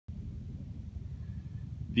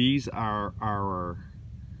These are our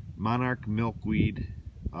Monarch milkweed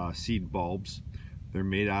seed bulbs. They're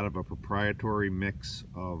made out of a proprietary mix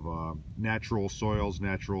of natural soils,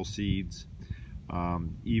 natural seeds.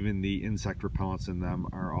 Even the insect repellents in them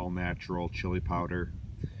are all natural, chili powder.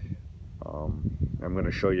 I'm going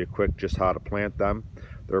to show you quick just how to plant them.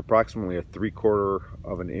 They're approximately a 3/4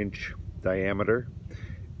 of an inch diameter,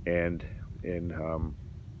 and in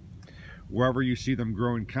wherever you see them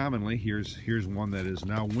growing commonly, here's one that is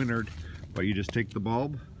now wintered, but you just take the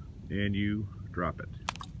bulb and you drop it.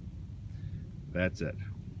 That's it.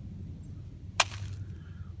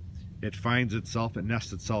 It finds itself, it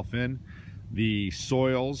nests itself in the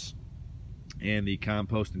soils and the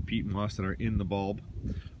compost and peat moss that are in the bulb.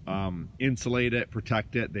 Insulate it,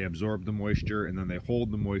 protect it, they absorb the moisture, and then they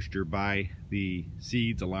hold the moisture by the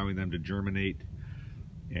seeds, allowing them to germinate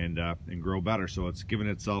and grow better. So it's given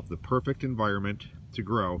itself the perfect environment to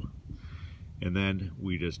grow, and then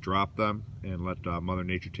we just drop them and let Mother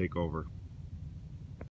Nature take over.